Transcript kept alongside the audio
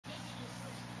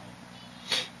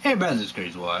Hey, everybody, this is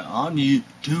Crazy White on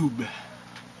YouTube.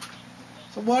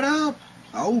 So what up?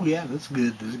 Oh yeah, that's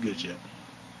good. This is good shit.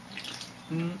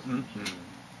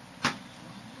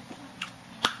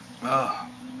 Oh,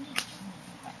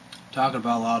 talking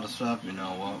about a lot of stuff. You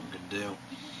know what we could do.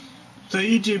 So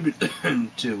YouTube,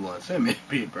 send me a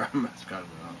beat, bro. That's kind of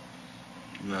wrong.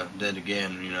 No, then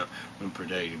again, I'm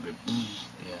predicting, but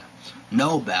yeah,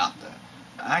 know about that.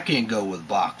 I can't go with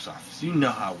box office. You know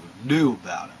how we do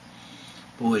about it.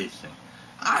 But what do you think?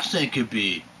 I think it'd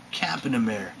be Captain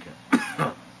America.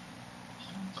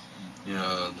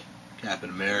 Captain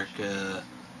America,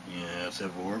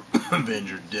 Civil War,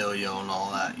 Avenger Dealio and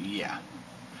all that, yeah.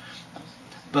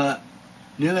 But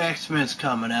new X-Men's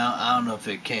coming out. I don't know if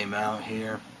it came out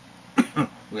here.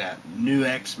 We got new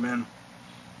X-Men.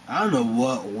 I don't know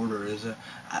what order is it.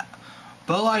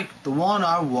 But like the one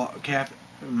I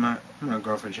my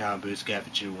girlfriend China Boost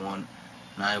Capitu one,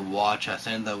 and I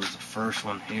think that was the first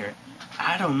one here.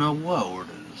 I don't know what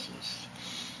order this is.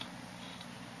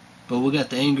 But we got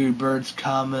the Angry Birds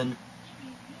coming.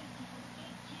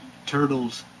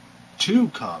 Turtles 2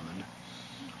 coming.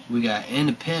 We got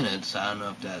Independence. I don't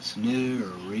know if that's new or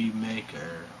remake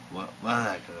or what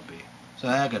that gonna be. So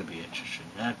that gotta be interesting.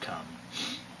 That coming.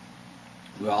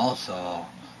 We all saw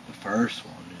the first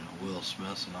one, Will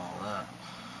Smith and all that.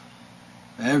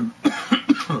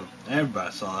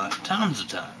 Everybody saw that tons of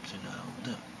times,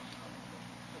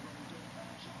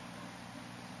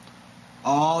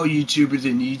 All YouTubers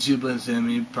and YouTubers and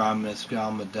me, promise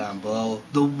comment down below.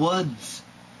 The Woods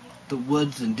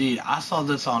indeed. I saw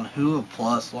this on Hulu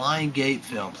Plus, Liongate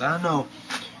Films. I don't know,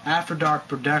 After Dark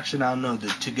Production, I don't know, the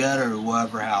Together or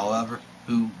whatever, however,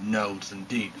 who knows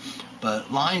indeed. But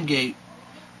Liongate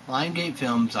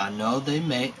Films, I know they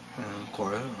made, of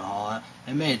course, and all that,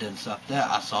 they made and stuff that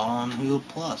I saw on Hulu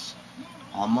Plus,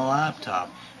 on my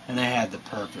laptop, and they had the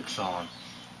perfect song.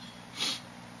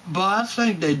 But I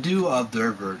think they do of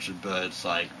their version, but it's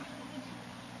like,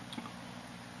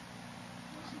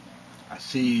 I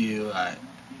see you, I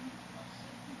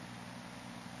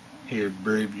hear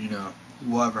brief,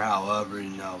 whatever, however,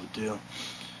 do.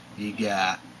 You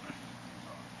got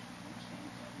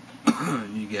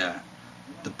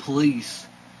the police,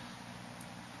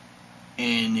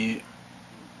 and you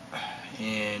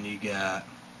got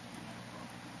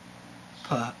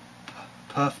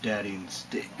Puff Daddy and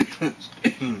Sting,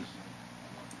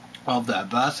 all that.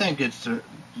 But I think it's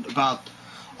about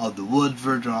the Woods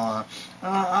version. I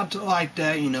like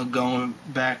that, going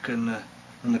back in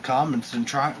the comments and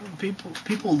try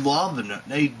people loving it.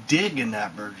 They digging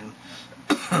that version.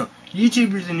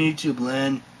 YouTubers in YouTube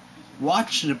land,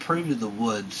 watch the preview of the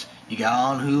Woods. You got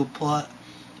on Hulu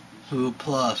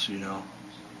Plus,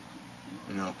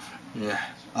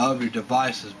 of your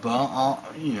devices, but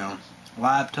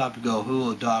laptop, you go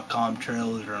Hulu.com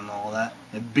trailers and all that,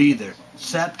 and be there.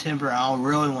 September, I don't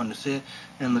really want to see it.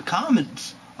 In the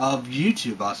comments of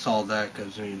YouTube, I saw that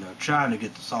because trying to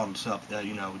get the song and stuff that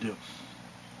we do.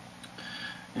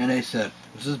 And they said,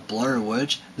 "Is this Blair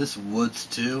Witch? This Woods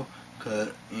too?"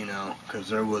 Because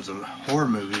there was a horror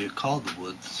movie called The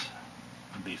Woods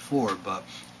before, but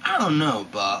I don't know.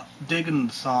 But digging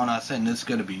the song, I think this is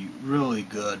gonna be really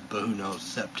good. But who knows?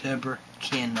 September,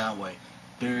 cannot wait.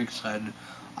 Very excited.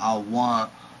 I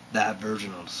want that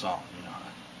version of the song,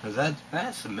 because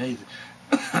that's amazing.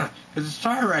 Because it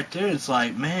started right there. It's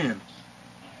like, man,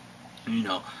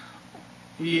 you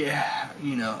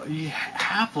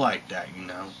have like that,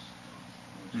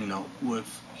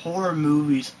 with horror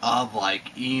movies of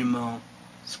like emo,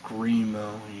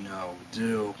 screamo,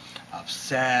 of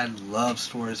sad love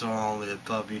stories and all the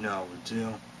above,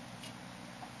 do.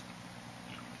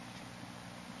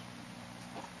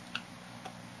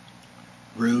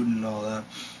 Rude and all that.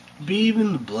 Be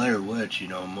even the Blair Witch,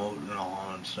 molding and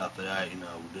all and stuff like that,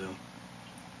 do.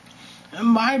 It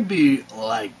might be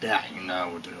like that,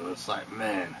 do. It's like,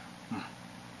 man.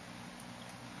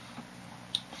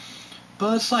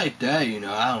 But it's like that,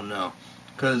 I don't know.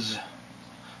 Because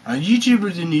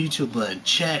YouTubers in YouTube land,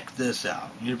 check this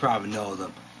out. You probably know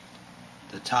them.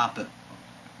 The top,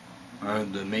 or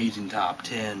the amazing top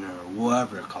 10, or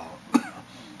whatever it's called.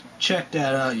 Check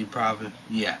that out. You probably,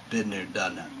 been there,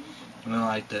 done that. And I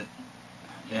like that.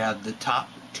 They have the top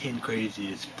 10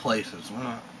 craziest places. When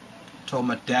I told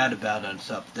my dad about it and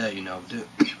stuff, that we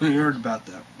heard about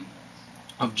that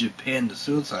of Japan, the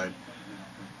Suicide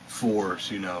Force,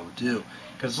 do.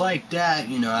 Because like that,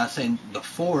 I think The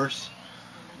Force,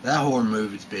 that horror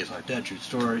movie is based like that. True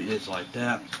story is like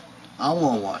that. I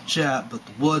want to watch that, but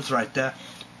The Woods right there.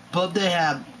 But they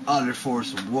have other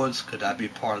Force and Woods. Could I be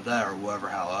part of that or whatever,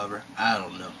 however? I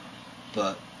don't know.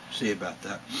 But see about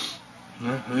that.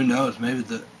 Who knows? Maybe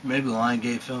the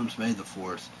Lionsgate Films made the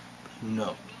fourth. Who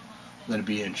knows? That'd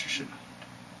be interesting.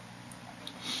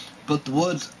 But the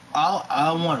Woods,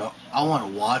 I wanna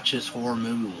watch this horror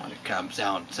movie when it comes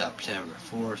out September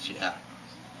 4th. Yeah.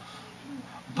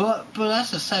 But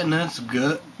that's the same. That's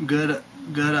good.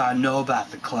 I know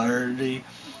about the clarity.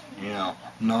 You know,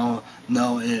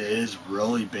 no, it is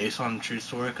really based on a true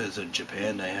story because in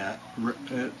Japan they have,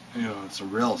 you know, it's a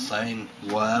real thing,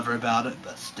 whatever about it,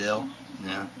 but still,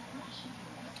 yeah.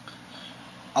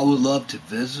 I would love to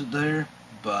visit there,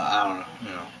 but I don't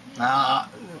know, you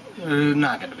know, there's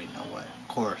not gonna be no way. Of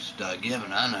course,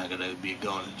 given I'm not gonna be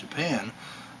going to Japan,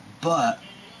 but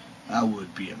that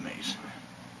would be amazing.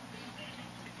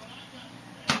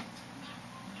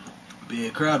 Be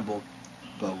incredible,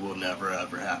 but will never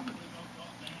ever happen.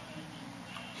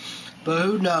 But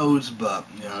who knows? But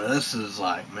you know, this is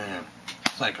like, man,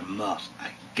 it's like a must.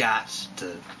 I got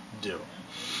to do it.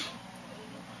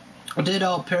 I did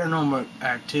all Paranormal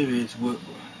Activities with,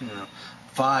 you know,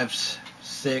 5,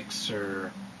 6,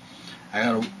 or I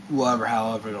gotta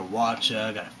however to watch it.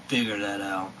 I gotta figure that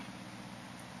out.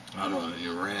 I don't know,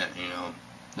 you rent, you know,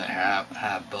 they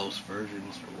have both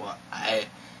versions or what. I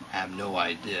have no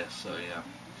idea. So yeah.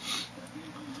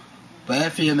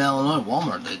 But FEM Illinois,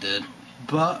 Walmart, they did.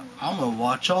 But I'm gonna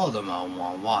watch all of them. I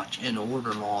want to watch in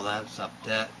order and all that stuff.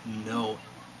 That no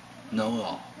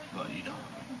all, but you don't.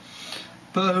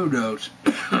 But who knows?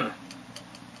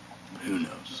 Who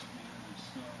knows?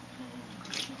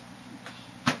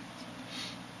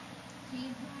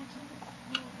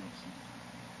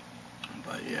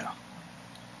 But yeah.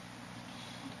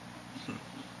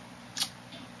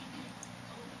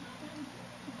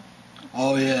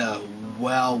 Oh yeah.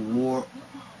 Wow,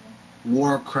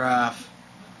 Warcraft.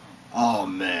 Oh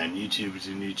man, YouTubers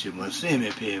and YouTube. Let's see him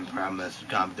in Prime Minister.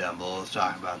 Comment down below. Let's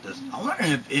talk about this. I wonder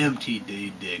if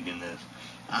MTD digging this.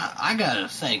 I gotta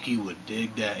think he would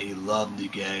dig that. He loved the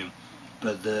game,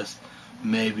 but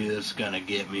maybe this is gonna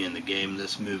get me in the game.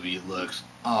 This movie looks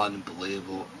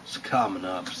unbelievable. It's coming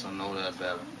up, so I know that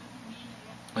better.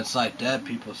 It's like that.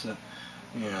 People say,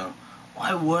 you know,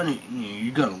 why wouldn't you?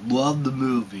 You're gonna love the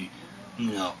movie.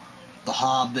 You know, The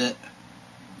Hobbit,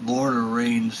 Lord of the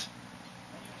Rings,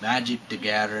 Magic the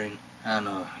Gathering. I don't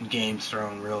know, Game's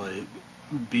Thrown really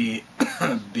be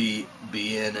in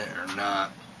it or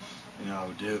not. You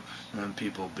know, and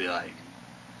people be like,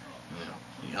 you know,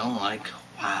 you don't like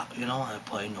WoW, you don't want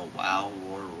to play no WoW,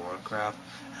 World of Warcraft.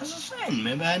 That's the same.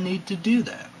 Maybe I need to do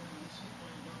that.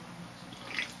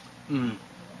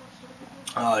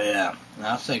 Oh yeah,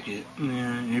 I think you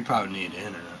probably need the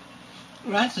internet.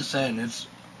 That's the same.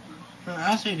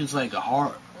 I think it's like a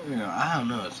hard, you know, I don't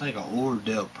know. It's like an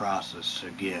ordeal process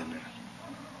again.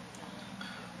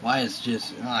 Why it's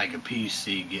just like a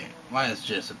PC game? Why it's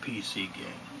just a PC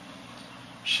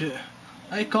game?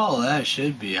 They call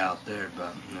should be out there,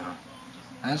 but you know,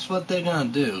 that's what they're gonna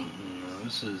do. You know,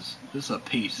 this is a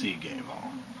PC game,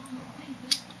 all.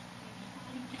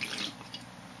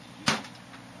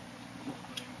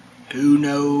 Who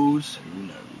knows? Who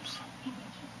knows?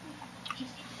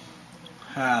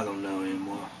 I don't know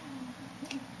anymore.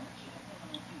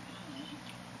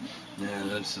 Yeah,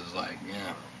 this is like,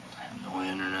 yeah, I have no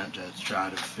internet to try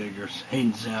to figure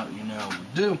things out, you know, we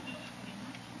do.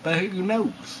 But who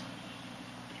knows?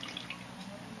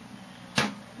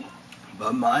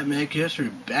 But might make history.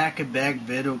 Back-to-back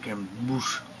video can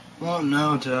whoosh. Won't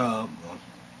know until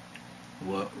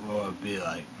what it be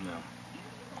like,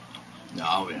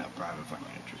 No, we have private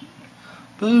financial.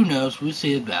 But who knows? We'll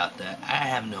see about that. I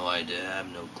have no idea. I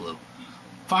have no clue.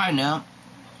 Find out.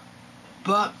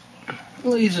 But at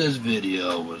least this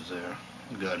video was there.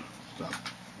 Good. So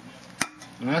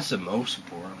that's the most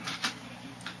important.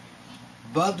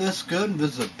 But this is good.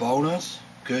 This is a bonus.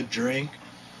 Good drink.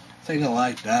 I think I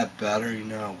like that better. You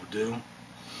know, we do.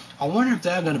 I wonder if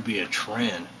that's going to be a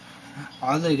trend.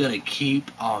 Are they going to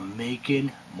keep on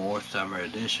making more summer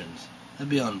editions? That'd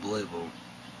be unbelievable.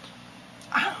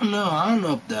 I don't know. I don't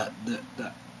know if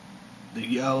the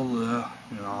yellow,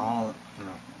 you know, all, you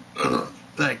know,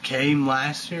 that came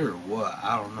last year or what.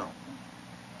 I don't know.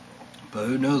 But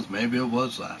who knows? Maybe it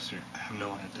was last year. I have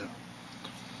no idea.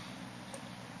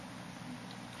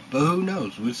 But who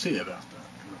knows? We'll see about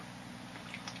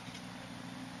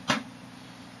that.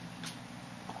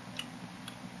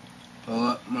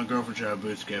 But my girlfriend tried to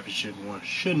bootstrap and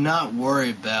should not worry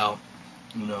about,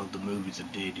 you know, the movies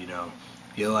it did, you know.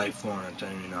 You like foreign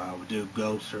time, you know, how we do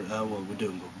ghosts or what we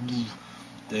do,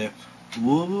 there.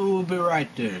 We'll be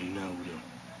right there, you know.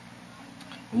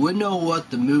 We know what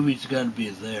the movie's gonna be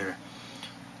there.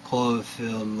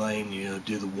 Cloverfield Lane, you know,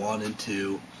 do the 1 and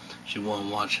 2. she wanted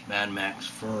to watch Mad Max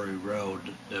Fury Road,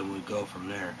 then we go from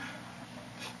there.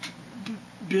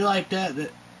 Be like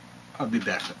that. I'll be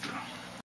back up there.